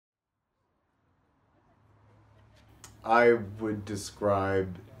I would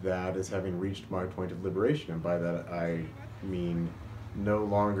describe that as having reached my point of liberation, and by that I mean no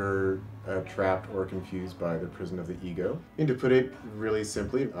longer trapped or confused by the prison of the ego. And to put it really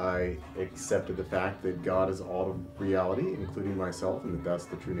simply, I accepted the fact that God is all of reality, including myself, and that that's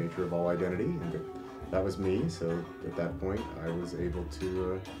the true nature of all identity, and that that was me. So at that point, I was able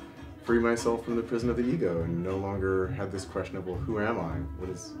to free myself from the prison of the ego and no longer had this question of, well, who am I?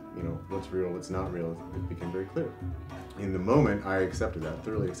 What is, what's real, what's not real? It became very clear. In the moment, I accepted that,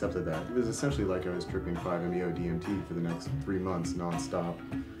 thoroughly accepted that. It was essentially like I was tripping 5-MeO DMT for the next 3 months nonstop,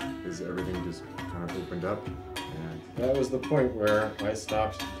 as everything just kind of opened up. And that was the point where I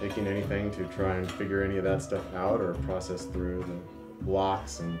stopped taking anything to try and figure any of that stuff out or process through the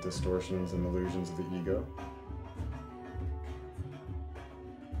blocks and distortions and illusions of the ego.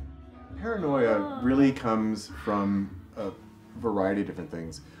 Paranoia really comes from a variety of different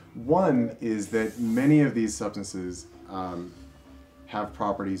things. One is that many of these substances have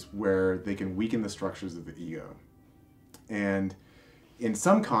properties where they can weaken the structures of the ego. And in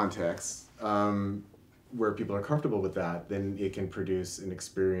some contexts, where people are comfortable with that, then it can produce an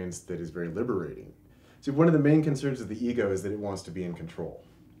experience that is very liberating. So one of the main concerns of the ego is that it wants to be in control.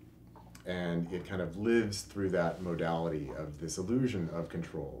 And it kind of lives through that modality of this illusion of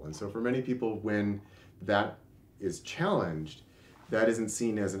control. And so for many people, when that is challenged, that isn't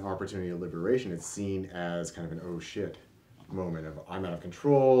seen as an opportunity of liberation. It's seen as kind of an oh shit moment of I'm out of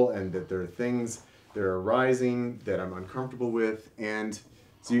control, and that there are things that are arising that I'm uncomfortable with. And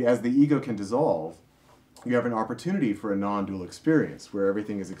so as the ego can dissolve, you have an opportunity for a non-dual experience where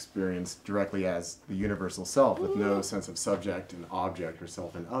everything is experienced directly as the universal self with no sense of subject and object or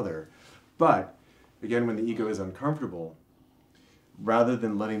self and other. But again, when the ego is uncomfortable, rather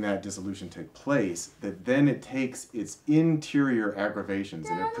than letting that dissolution take place, that then it takes its interior aggravations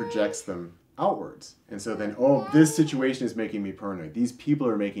and it projects them outwards. And so then, oh, this situation is making me paranoid. These people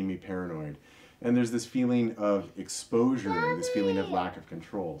are making me paranoid. And there's this feeling of exposure and this feeling of lack of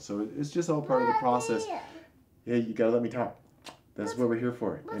control. So it's just all part of the process. Yeah, you gotta let me talk. That's what we're here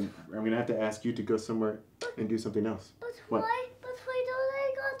for. And I'm gonna have to ask you to go somewhere and do something else. But why don't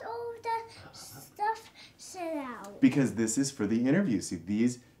I got all of that stuff set out? Because this is for the interview. See,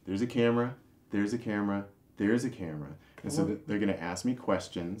 there's a camera, there's a camera, there's a camera. And so they're gonna ask me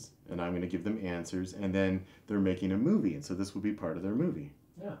questions, and I'm gonna give them answers, and then they're making a movie, and so this will be part of their movie.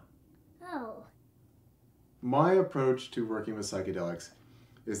 Yeah. Oh. My approach to working with psychedelics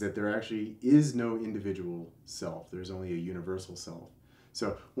is that there actually is no individual self. There's only a universal self.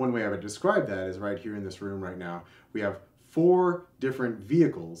 So one way I would describe that is right here in this room right now, we have 4 different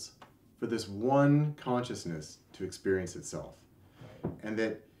vehicles for this one consciousness to experience itself. And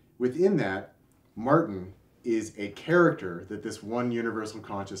that within that, Martin is a character that this one universal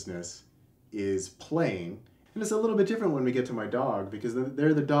consciousness is playing. And it's a little bit different when we get to my dog, because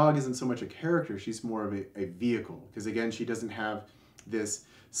there the dog isn't so much a character, she's more of a vehicle. Because again, she doesn't have this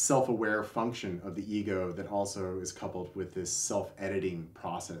self-aware function of the ego that also is coupled with this self-editing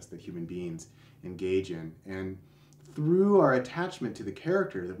process that human beings engage in. And through our attachment to the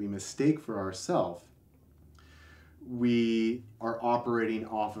character that we mistake for ourself, we are operating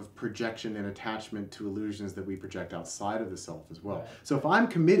off of projection and attachment to illusions that we project outside of the self as well. Right. So if I'm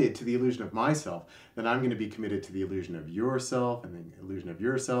committed to the illusion of myself, then I'm going to be committed to the illusion of yourself and the illusion of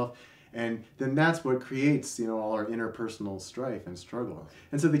yourself. And then that's what creates, all our interpersonal strife and struggle.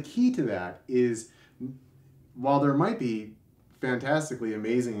 And so the key to that is, while there might be fantastically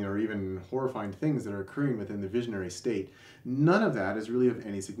amazing or even horrifying things that are occurring within the visionary state, none of that is really of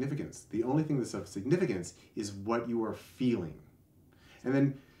any significance. The only thing that's of significance is what you are feeling. And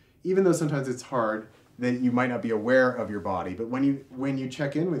then, even though sometimes it's hard, that you might not be aware of your body, but when you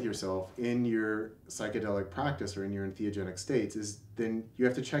check in with yourself in your psychedelic practice or in your entheogenic states, then you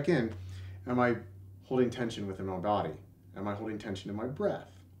have to check in. Am I holding tension within my body? Am I holding tension in my breath?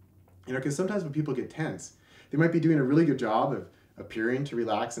 Because sometimes when people get tense, they might be doing a really good job of appearing to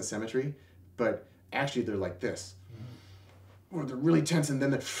relax in symmetry, but actually they're like this. Or they're really tense, and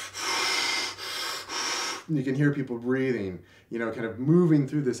then you can hear people breathing, kind of moving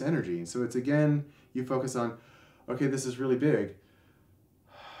through this energy. So it's, again, you focus on, okay, this is really big.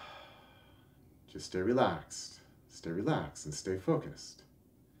 Just stay relaxed, and stay focused.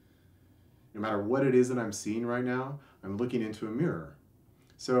 No matter what it is that I'm seeing right now, I'm looking into a mirror.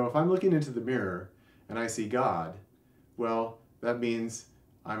 So if I'm looking into the mirror and I see God, well, that means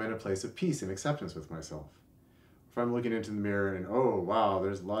I'm in a place of peace and acceptance with myself. If I'm looking into the mirror and, oh, wow,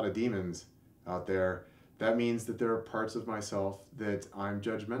 there's a lot of demons out there, that means that there are parts of myself that I'm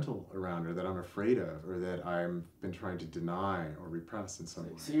judgmental around, or that I'm afraid of, or that I've been trying to deny or repress in some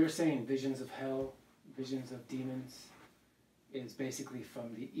way. So you're saying visions of hell, visions of demons is basically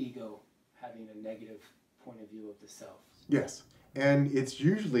from the ego having a negative point of view of the self. Yes. And it's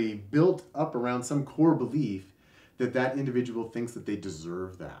usually built up around some core belief that that individual thinks that they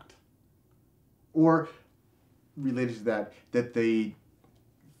deserve that. Or related to that, that they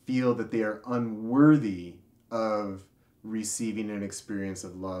feel that they are unworthy of receiving an experience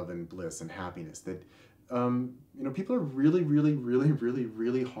of love and bliss and happiness. That, people are really, really, really, really,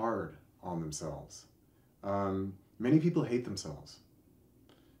 really hard on themselves. Many people hate themselves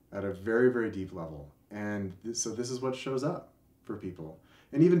at a very, very deep level. And so this is what shows up for people.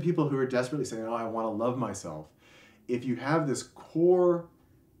 And even people who are desperately saying, oh, I want to love myself. If you have this core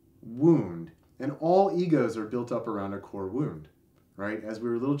wound, and all egos are built up around a core wound, right? As we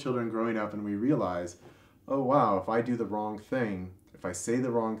were little children growing up and we realize, oh wow, if I do the wrong thing, if I say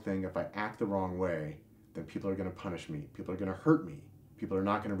the wrong thing, if I act the wrong way, then people are going to punish me. People are going to hurt me. People are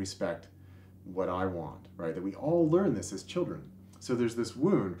not going to respect what I want, right? That we all learn this as children. So there's this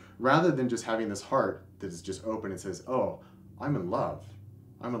wound, rather than just having this heart that is just open and says, oh, I'm in love.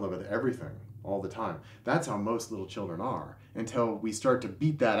 I'm in love with everything all the time. That's how most little children are, until we start to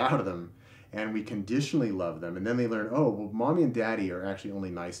beat that out of them and we conditionally love them. And then they learn, oh, well, mommy and daddy are actually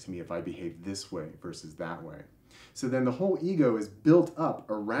only nice to me if I behave this way versus that way. So then the whole ego is built up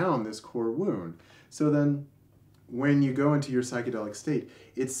around this core wound. So then when you go into your psychedelic state,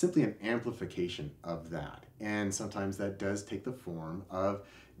 it's simply an amplification of that. And sometimes that does take the form of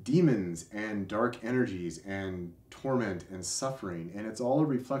demons and dark energies and torment and suffering. And it's all a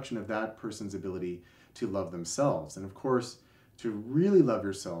reflection of that person's ability to love themselves. And of course, to really love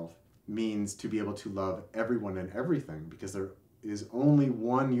yourself means to be able to love everyone and everything, because there is only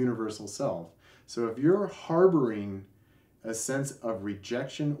one universal self. So if you're harboring a sense of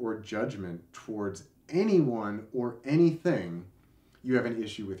rejection or judgment towards anyone or anything, you have an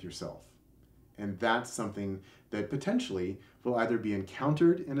issue with yourself. And that's something that potentially will either be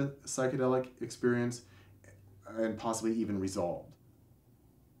encountered in a psychedelic experience and possibly even resolved.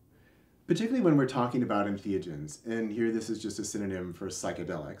 Particularly when we're talking about entheogens, and here this is just a synonym for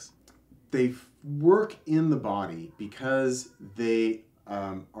psychedelics, they work in the body because they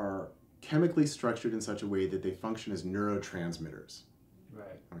are chemically structured in such a way that they function as neurotransmitters.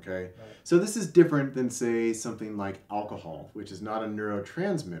 Right. Okay? Right. So this is different than, say, something like alcohol, which is not a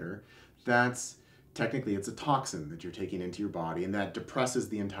neurotransmitter. That's technically, it's a toxin that you're taking into your body, and that depresses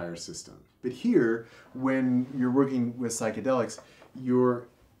the entire system. But here, when you're working with psychedelics, you're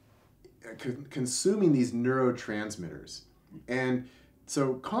consuming these neurotransmitters. And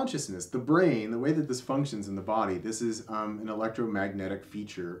so consciousness, the brain, the way that this functions in the body, this is an electromagnetic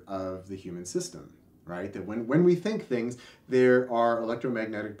feature of the human system, right? That when we think things, there are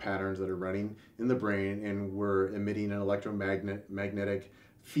electromagnetic patterns that are running in the brain, and we're emitting an electromagnetic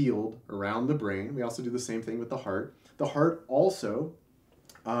field around the brain. We also do the same thing with the heart. The heart also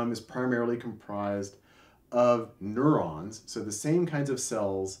is primarily comprised of neurons, so the same kinds of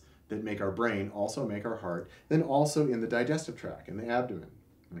cells that make our brain also make our heart, then also in the digestive tract, in the abdomen,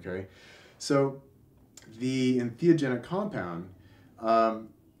 okay? So the entheogenic compound,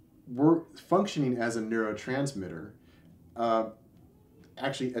 we're functioning as a neurotransmitter,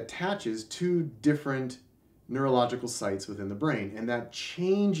 actually attaches to different neurological sites within the brain, and that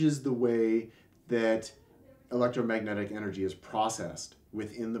changes the way that electromagnetic energy is processed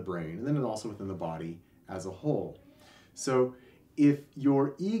within the brain, and then also within the body as a whole. So if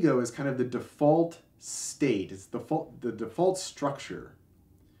your ego is kind of the default state, it's the default structure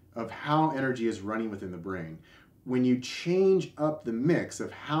of how energy is running within the brain, when you change up the mix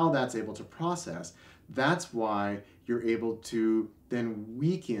of how that's able to process, that's why you're able to then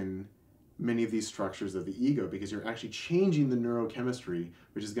weaken many of these structures of the ego, because you're actually changing the neurochemistry,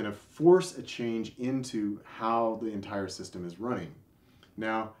 which is going to force a change into how the entire system is running.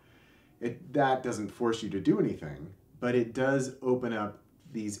 Now, that doesn't force you to do anything, but it does open up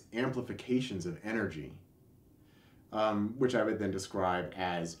these amplifications of energy, which I would then describe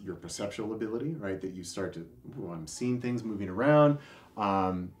as your perceptual ability, right? That you start to, I'm seeing things moving around.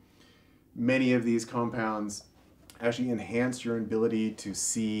 Many of these compounds actually enhance your ability to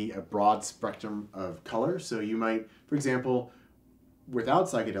see a broad spectrum of color. So you might, for example, without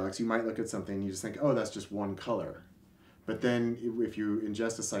psychedelics, you might look at something and you just think, oh, that's just one color. But then if you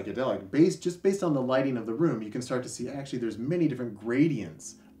ingest a psychedelic, just based on the lighting of the room, you can start to see, actually, there's many different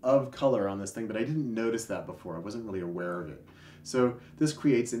gradients of color on this thing, but I didn't notice that before. I wasn't really aware of it. So this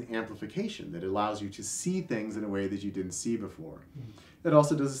creates an amplification that allows you to see things in a way that you didn't see before. It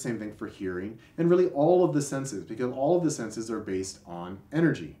also does the same thing for hearing, and really all of the senses, because all of the senses are based on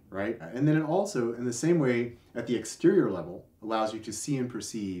energy, right? And then it also, in the same way, at the exterior level, allows you to see and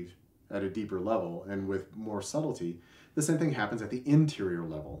perceive at a deeper level and with more subtlety, the same thing happens at the interior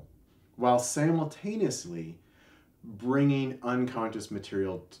level, while simultaneously bringing unconscious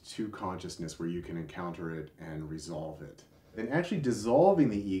material to consciousness where you can encounter it and resolve it. And actually dissolving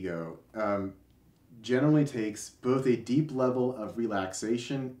the ego generally takes both a deep level of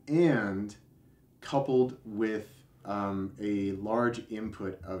relaxation and coupled with a large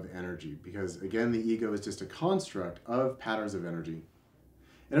input of energy, because again, the ego is just a construct of patterns of energy.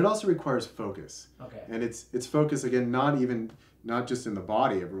 And it also requires focus. Okay. And it's focus, again, not just in the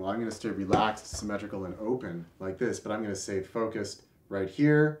body. I'm going to stay relaxed, symmetrical, and open like this, but I'm going to stay focused right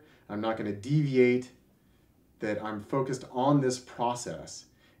here. I'm not going to deviate, that I'm focused on this process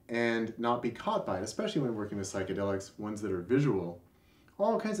and not be caught by it, especially when working with psychedelics, ones that are visual.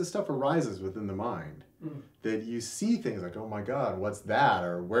 All kinds of stuff arises within the mind. That you see things like, oh my God, what's that?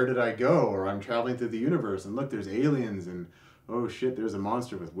 Or where did I go? Or I'm traveling through the universe and look, there's aliens, and oh shit, there's a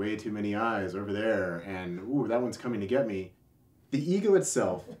monster with way too many eyes over there, and ooh, that one's coming to get me. The ego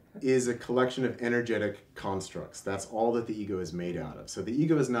itself is a collection of energetic constructs. That's all that the ego is made out of. So the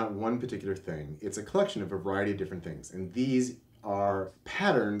ego is not one particular thing. It's a collection of a variety of different things. And these are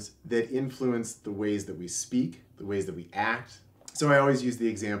patterns that influence the ways that we speak, the ways that we act. So I always use the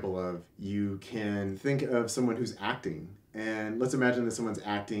example of, you can think of someone who's acting, and let's imagine that someone's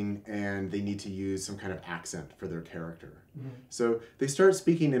acting and they need to use some kind of accent for their character. So they start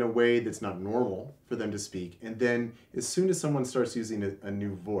speaking in a way that's not normal for them to speak, and then as soon as someone starts using a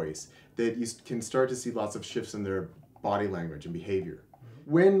new voice, that you can start to see lots of shifts in their body language and behavior.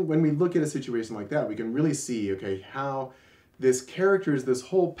 When we look at a situation like that, we can really see, okay, how this character is this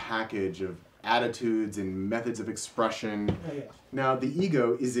whole package of attitudes and methods of expression. Now, the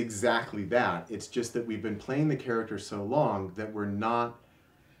ego is exactly that. It's just that we've been playing the character so long that we're not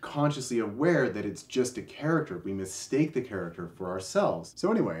consciously aware that it's just a character. We mistake the character for ourselves.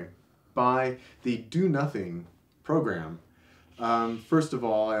 So anyway, by the Do Nothing program, first of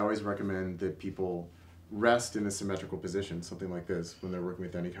all, I always recommend that people rest in a symmetrical position, something like this, when they're working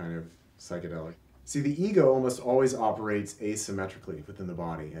with any kind of psychedelic. See, the ego almost always operates asymmetrically within the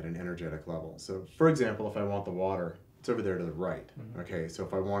body at an energetic level. So, for example, if I want the water, it's over there to the right. Okay, so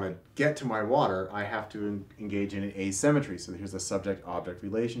if I want to get to my water, I have to engage in an asymmetry. So here's the subject-object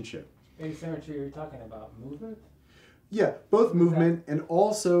relationship. Asymmetry, you're talking about movement? Yeah, both movement and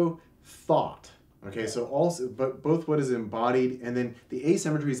also thought. Okay, so also, but both what is embodied, and then the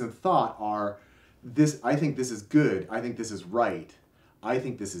asymmetries in thought are this: I think this is good, I think this is right, I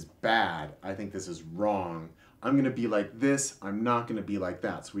think this is bad, I think this is wrong, I'm going to be like this, I'm not going to be like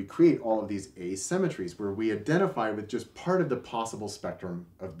that. So we create all of these asymmetries where we identify with just part of the possible spectrum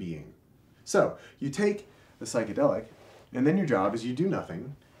of being. So you take a psychedelic, and then your job is you do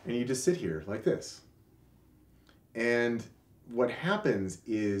nothing, and you just sit here like this. And what happens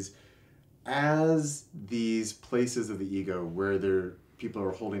is, as these places of the ego where people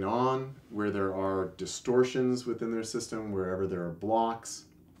are holding on, where there are distortions within their system, wherever there are blocks,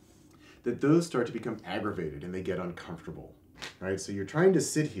 that those start to become aggravated and they get uncomfortable, right? So you're trying to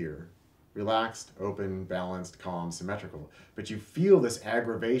sit here, relaxed, open, balanced, calm, symmetrical, but you feel this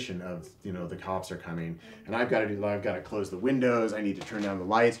aggravation of, you know, the cops are coming, and I've got to close the windows, I need to turn down the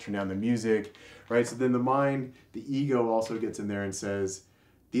lights, turn down the music, right? So then the mind, the ego also gets in there and says,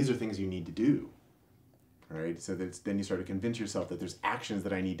 these are things you need to do. Right? So then you start to convince yourself that there's actions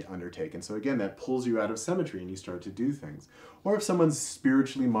that I need to undertake. And so again, that pulls you out of symmetry and you start to do things. Or if someone's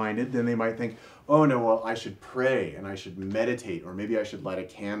spiritually minded, then they might think, oh no, well, I should pray and I should meditate, or maybe I should light a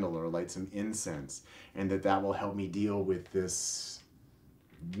candle or light some incense, and that will help me deal with this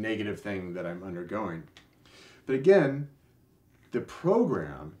negative thing that I'm undergoing. But again, the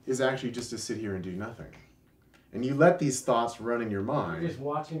program is actually just to sit here and do nothing. And you let these thoughts run in your mind. You're just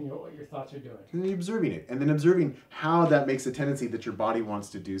watching what your thoughts are doing. And then you're observing it. And then observing how that makes a tendency that your body wants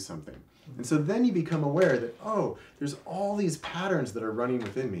to do something. And so then you become aware that, oh, there's all these patterns that are running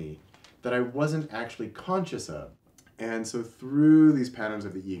within me that I wasn't actually conscious of. And so through these patterns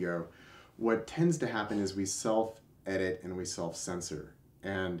of the ego, what tends to happen is we self-edit and we self-censor.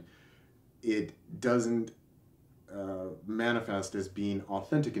 And it doesn't manifest as being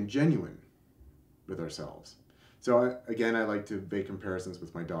authentic and genuine with ourselves. So again, I like to make comparisons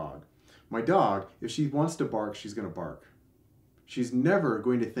with my dog. My dog, if she wants to bark, she's going to bark. She's never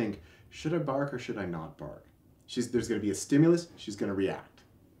going to think, should I bark or should I not bark? There's going to be a stimulus, she's going to react.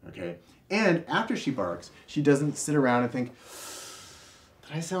 Okay? And after she barks, she doesn't sit around and think,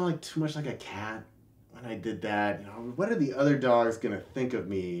 did I sound like too much like a cat when I did that? You know, what are the other dogs going to think of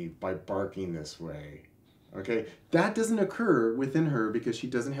me by barking this way? Okay? That doesn't occur within her because she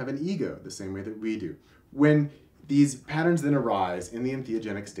doesn't have an ego the same way that we do. When these patterns then arise in the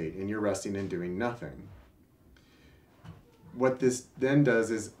entheogenic state, and you're resting and doing nothing. What this then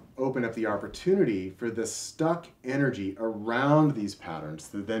does is open up the opportunity for the stuck energy around these patterns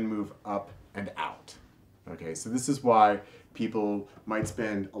to then move up and out. Okay, so this is why people might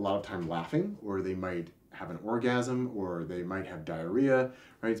spend a lot of time laughing, or they might have an orgasm, or they might have diarrhea,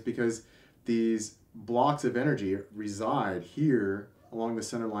 right? It's because these blocks of energy reside here along the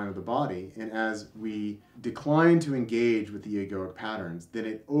center line of the body, and as we decline to engage with the egoic patterns, then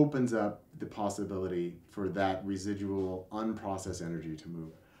it opens up the possibility for that residual unprocessed energy to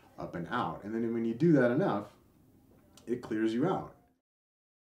move up and out. And then when you do that enough, it clears you out.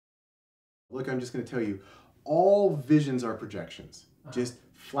 Look, I'm just going to tell you, all visions are projections. Just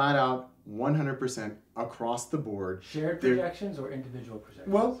flat out 100% across the board. Shared projections or individual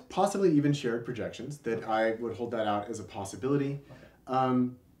projections? Well, possibly even shared projections, that I would hold that out as a possibility. Okay.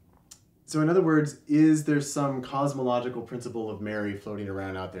 So in other words, is there some cosmological principle of Mary floating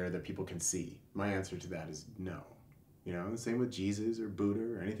around out there that people can see? My answer to that is no. You know, the same with Jesus or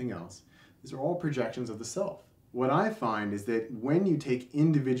Buddha or anything else. These are all projections of the self. What I find is that when you take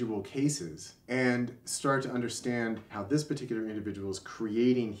individual cases and start to understand how this particular individual is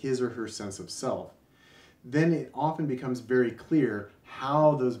creating his or her sense of self, then it often becomes very clear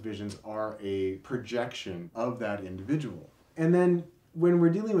how those visions are a projection of that individual. And then when we're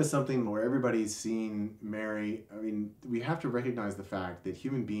dealing with something where everybody's seeing Mary, I mean, we have to recognize the fact that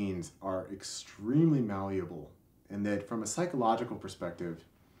human beings are extremely malleable, and that from a psychological perspective,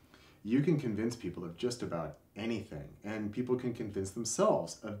 you can convince people of just about anything, and people can convince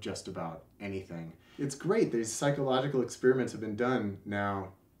themselves of just about anything. It's great. These psychological experiments have been done now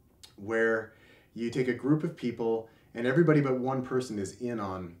where you take a group of people and everybody but one person is in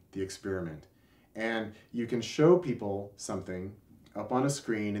on the experiment. And you can show people something up on a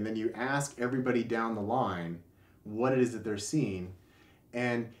screen, and then you ask everybody down the line what it is that they're seeing,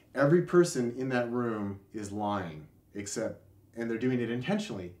 and every person in that room is lying, and they're doing it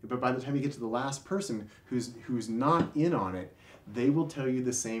intentionally. But by the time you get to the last person who's not in on it, they will tell you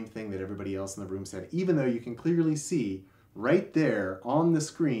the same thing that everybody else in the room said, even though you can clearly see right there on the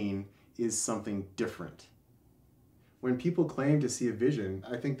screen is something different. When people claim to see a vision,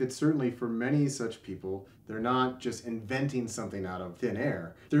 I think that certainly for many such people, they're not just inventing something out of thin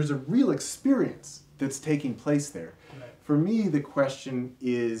air. There's a real experience that's taking place there. Right. For me, the question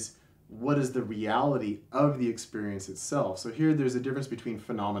is, what is the reality of the experience itself? So here there's a difference between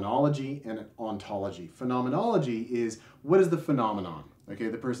phenomenology and ontology. Phenomenology is, what is the phenomenon? Okay,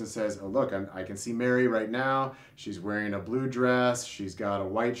 the person says, oh look, I can see Mary right now. She's wearing a blue dress. She's got a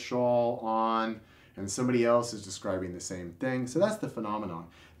white shawl on. And somebody else is describing the same thing. So that's the phenomenon.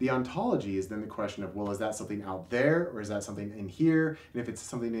 The ontology is then the question of, well, is that something out there, or is that something in here? And if it's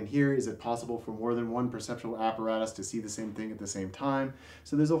something in here, is it possible for more than one perceptual apparatus to see the same thing at the same time?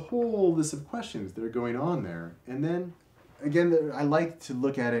 So there's a whole list of questions that are going on there. And then, again, I like to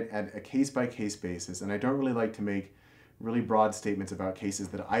look at it at a case-by-case basis, and I don't really like to make really broad statements about cases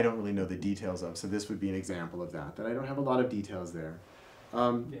that I don't really know the details of. So this would be an example of that I don't have a lot of details there.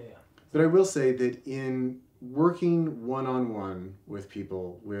 But I will say that in working one-on-one with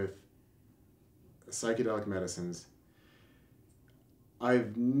people with psychedelic medicines,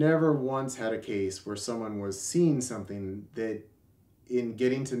 I've never once had a case where someone was seeing something that, in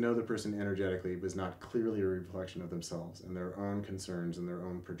getting to know the person energetically, was not clearly a reflection of themselves and their own concerns and their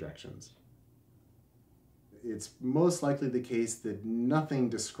own projections. It's most likely the case that nothing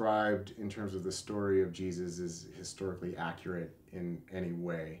described in terms of the story of Jesus is historically accurate in any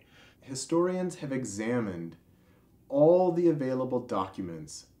way. Historians have examined all the available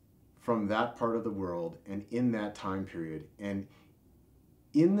documents from that part of the world and in that time period. And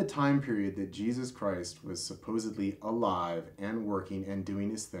in the time period that Jesus Christ was supposedly alive and working and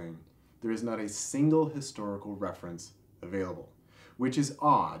doing his thing, there is not a single historical reference available, which is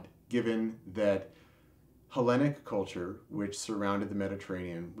odd given that Hellenic culture, which surrounded the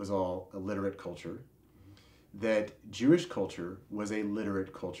Mediterranean, was all a literate culture, that Jewish culture was a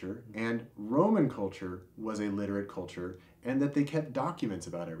literate culture, and Roman culture was a literate culture, and that they kept documents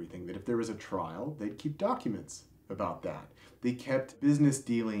about everything, that if there was a trial, they'd keep documents about that. They kept business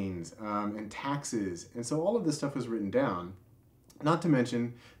dealings and taxes, and so all of this stuff was written down. Not to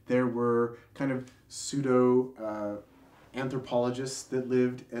mention, there were kind of pseudo-anthropologists that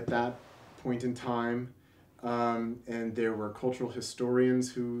lived at that point in time, and there were cultural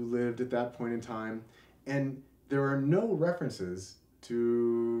historians who lived at that point in time. And there are no references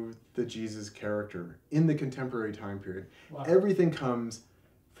to the Jesus character in the contemporary time period. Wow. Everything comes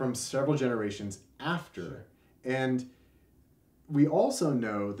from several generations after. Sure. And we also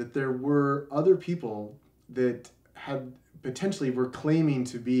know that there were other people that potentially were claiming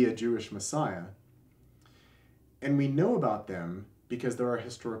to be a Jewish Messiah. And we know about them because there are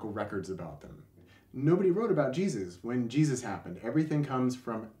historical records about them. Nobody wrote about Jesus when Jesus happened. Everything comes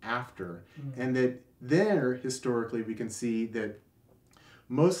from after. And that there, historically, we can see that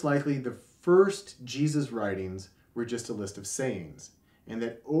most likely the first Jesus writings were just a list of sayings. And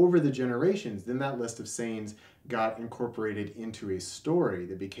that over the generations, then that list of sayings got incorporated into a story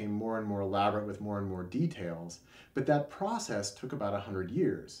that became more and more elaborate with more and more details. But that process took about 100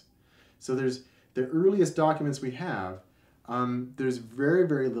 years. So there's the earliest documents we have, there's very,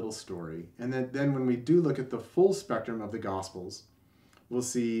 very little story. And then when we do look at the full spectrum of the Gospels, we'll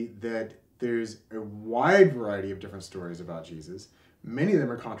see that there's a wide variety of different stories about Jesus. Many of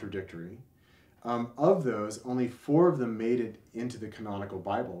them are contradictory. Of those, only 4 of them made it into the canonical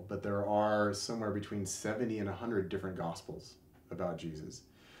Bible, but there are somewhere between 70 and 100 different Gospels about Jesus.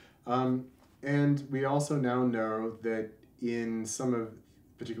 And we also now know that in some of,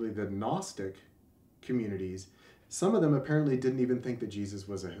 particularly the Gnostic communities, some of them apparently didn't even think that Jesus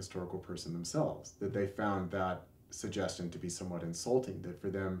was a historical person themselves, that they found that suggestion to be somewhat insulting, that for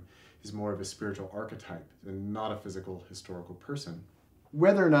them he's more of a spiritual archetype and not a physical historical person.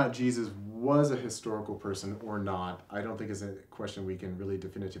 Whether or not Jesus was a historical person or not, I don't think is a question we can really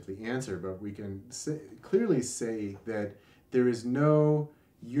definitively answer, but we can clearly say that there is no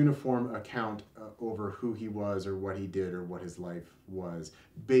uniform account over who he was or what he did or what his life was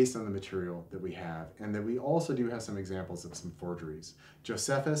based on the material that we have, and that we also do have some examples of some forgeries.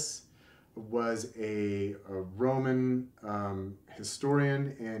 Josephus was a Roman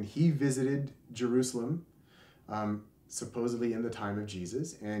historian, and he visited Jerusalem supposedly in the time of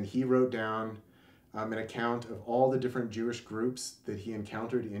Jesus, and he wrote down an account of all the different Jewish groups that he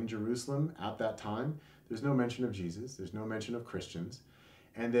encountered in Jerusalem at that time. There's no mention of Jesus, there's no mention of Christians,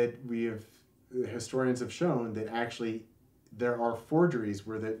 and that historians have shown that actually there are forgeries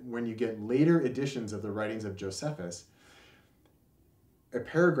where that when you get later editions of the writings of Josephus, a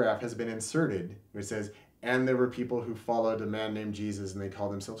paragraph has been inserted which says, and there were people who followed a man named Jesus and they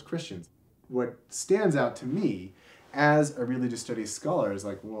called themselves Christians. What stands out to me as a religious studies scholar is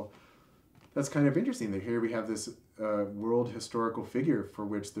like, well, that's kind of interesting that here we have this world historical figure for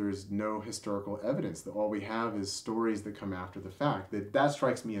which there's no historical evidence, that all we have is stories that come after the fact. That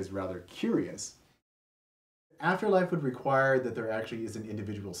strikes me as rather curious. Afterlife would require that there actually is an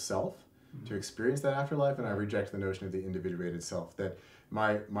individual self to experience that afterlife, and I reject the notion of the individuated self. That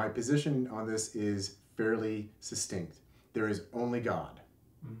my position on this is fairly succinct. There is only God.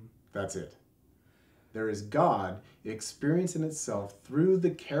 That's it. There is God experiencing itself through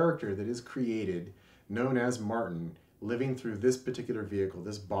the character that is created, known as Martin, living through this particular vehicle,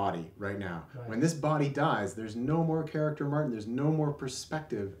 this body right now. Right. When this body dies, there's no more character Martin, there's no more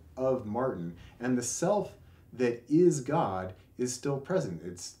perspective of Martin, and the self that is God is still present.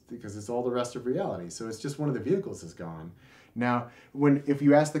 It's because it's all the rest of reality. So it's just one of the vehicles is gone. Now, if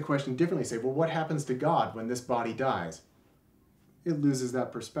you ask the question differently, say, well, what happens to God when this body dies? It loses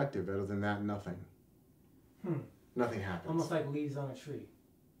that perspective. Other than that, nothing. Nothing happens. Almost like leaves on a tree.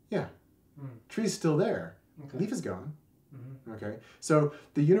 Yeah. Tree's still there. Okay. Leaf is gone. Okay. So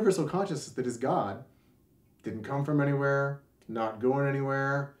the universal consciousness that is God didn't come from anywhere, not going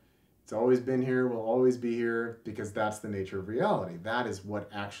anywhere. It's always been here, will always be here, because that's the nature of reality. That is what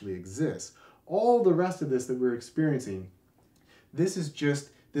actually exists. All the rest of this that we're experiencing, this is just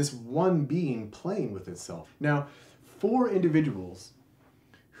this one being playing with itself. Now, for individuals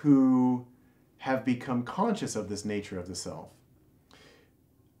who have become conscious of this nature of the self,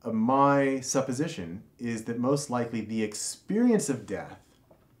 my supposition is that most likely the experience of death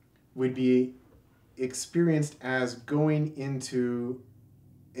would be experienced as going into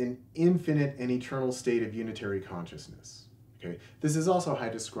an infinite and eternal state of unitary consciousness. Okay, this is also how I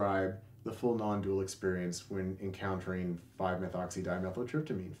describe the full non-dual experience when encountering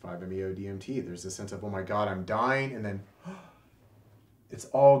 5-methoxydimethyltryptamine, 5-MeO-DMT. There's this sense of, oh my God, I'm dying, and then it's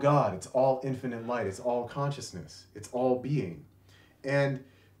all God, it's all infinite light, it's all consciousness, it's all being. And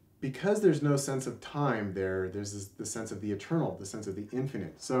because there's no sense of time there's the sense of the eternal, the sense of the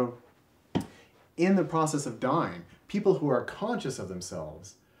infinite. So in the process of dying, people who are conscious of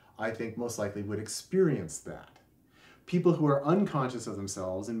themselves, I think most likely would experience that. People who are unconscious of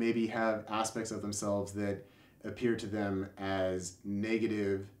themselves and maybe have aspects of themselves that appear to them as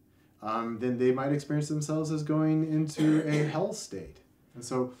negative, then they might experience themselves as going into a hell state. And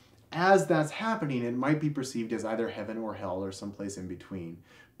so as that's happening, it might be perceived as either heaven or hell or someplace in between.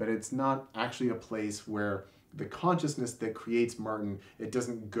 But it's not actually a place where the consciousness that creates Martin, it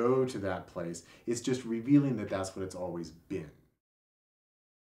doesn't go to that place. It's just revealing that that's what it's always been.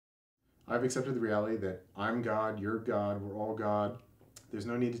 I've accepted the reality that I'm God, you're God, we're all God. There's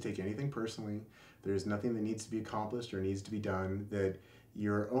no need to take anything personally. There's nothing that needs to be accomplished or needs to be done. That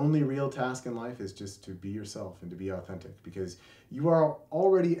your only real task in life is just to be yourself and to be authentic, because you are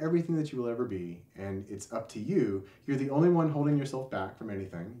already everything that you will ever be, and it's up to you. You're the only one holding yourself back from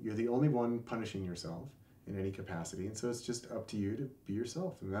anything. You're the only one punishing yourself in any capacity, and so it's just up to you to be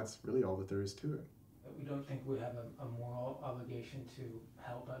yourself, and that's really all that there is to it. But we don't think we have a moral obligation to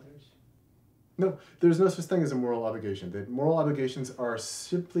help others? No, there's no such thing as a moral obligation. That moral obligations are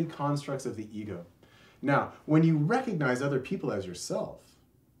simply constructs of the ego. Now, when you recognize other people as yourself,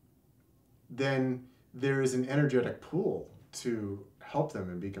 then there is an energetic pull to help them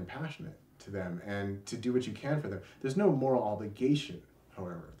and be compassionate to them and to do what you can for them. There's no moral obligation,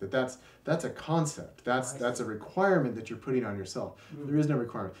 however. That's a concept. That's a requirement that you're putting on yourself. There is no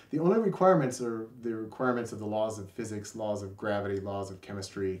requirement. The only requirements are the requirements of the laws of physics, laws of gravity, laws of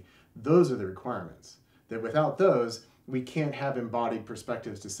chemistry. Those are the requirements. That without those, we can't have embodied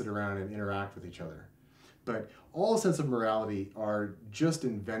perspectives to sit around and interact with each other. But all sense of morality are just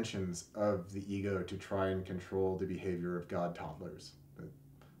inventions of the ego to try and control the behavior of God toddlers.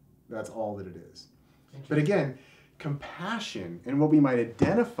 That's all that it is. But again, compassion and what we might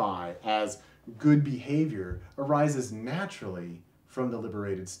identify as good behavior arises naturally from the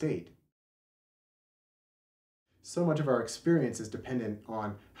liberated state. So much of our experience is dependent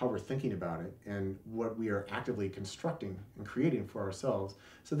on how we're thinking about it and what we are actively constructing and creating for ourselves,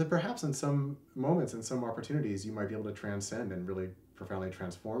 so that perhaps in some moments and some opportunities you might be able to transcend and really profoundly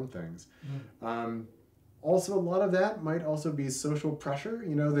transform things. Also, a lot of that might also be social pressure.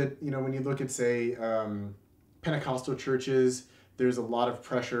 When you look at, say, Pentecostal churches, there's a lot of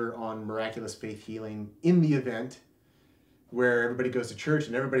pressure on miraculous faith healing in the event, where everybody goes to church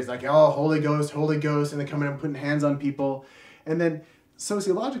and everybody's like, oh, Holy Ghost, and they come in and putting hands on people. And then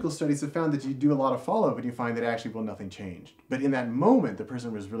sociological studies have found that you do a lot of follow-up and you find that actually, well, nothing changed. But in that moment, the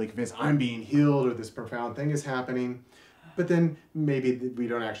person was really convinced, I'm being healed or this profound thing is happening. But then maybe we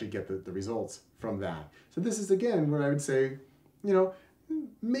don't actually get the results from that. So this is, again, where I would say,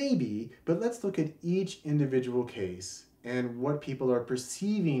 maybe, but let's look at each individual case and what people are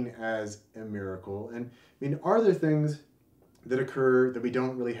perceiving as a miracle. And are there things that occur that we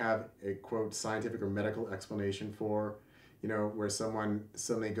don't really have a, quote, scientific or medical explanation for, where someone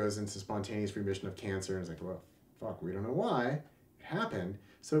suddenly goes into spontaneous remission of cancer and is like, well, fuck, we don't know why it happened.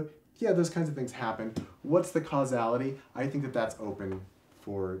 So yeah, those kinds of things happen. What's the causality? I think that that's open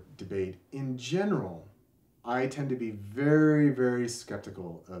for debate. In general, I tend to be very, very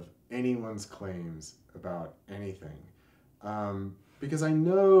skeptical of anyone's claims about anything, because I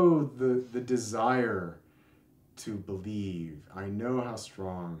know the desire to believe. I know how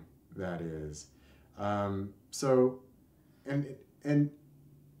strong that is. And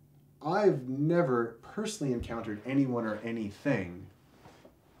I've never personally encountered anyone or anything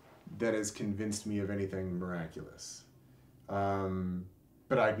that has convinced me of anything miraculous.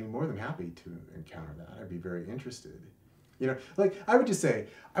 But I'd be more than happy to encounter that. I'd be very interested. I would just say,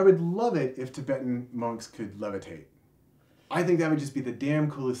 I would love it if Tibetan monks could levitate. I think that would just be the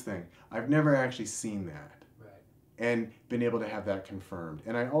damn coolest thing. I've never actually seen that. And been able to have that confirmed.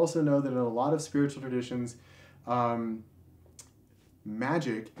 And I also know that in a lot of spiritual traditions,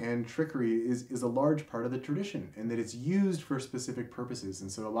 magic and trickery is a large part of the tradition, and that it's used for specific purposes.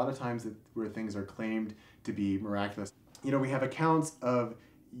 And so a lot of times where things are claimed to be miraculous, we have accounts of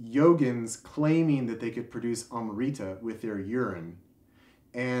yogins claiming that they could produce Amrita with their urine.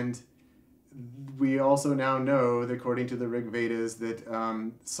 And we also now know that according to the Rig Vedas that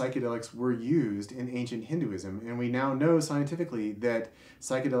psychedelics were used in ancient Hinduism, and we now know scientifically that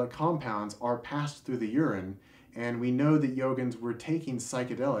psychedelic compounds are passed through the urine, and we know that yogins were taking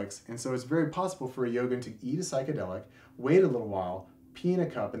psychedelics, and so it's very possible for a yogin to eat a psychedelic, wait a little while, pee in a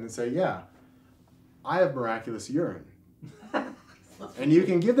cup, and then say, yeah, I have miraculous urine. And you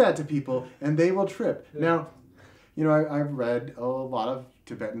can give that to people, and they will trip. Now, I've read a lot of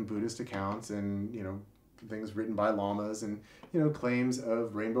Tibetan Buddhist accounts and, things written by lamas and, claims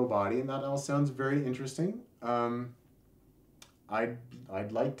of rainbow body, and that all sounds very interesting. I'd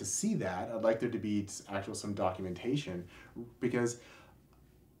like to see that. I'd like there to be some documentation, because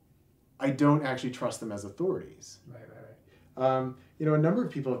I don't actually trust them as authorities. Right. A number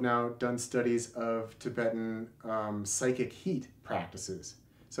of people have now done studies of Tibetan psychic heat practices.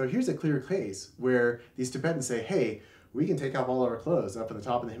 So here's a clear case where these Tibetans say, hey, we can take off all our clothes up at the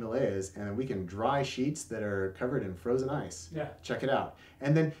top of the Himalayas, and we can dry sheets that are covered in frozen ice. Yeah. Check it out.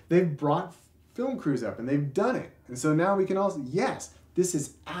 And then they've brought film crews up, and they've done it. And so now we can also, yes, this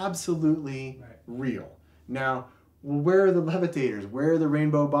is absolutely real. Now, well, where are the levitators? Where are the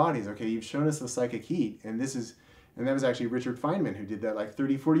rainbow bodies? Okay, you've shown us the psychic heat, and that was actually Richard Feynman who did that like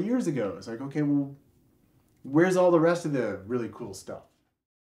 30, 40 years ago. It's like, okay, well, where's all the rest of the really cool stuff?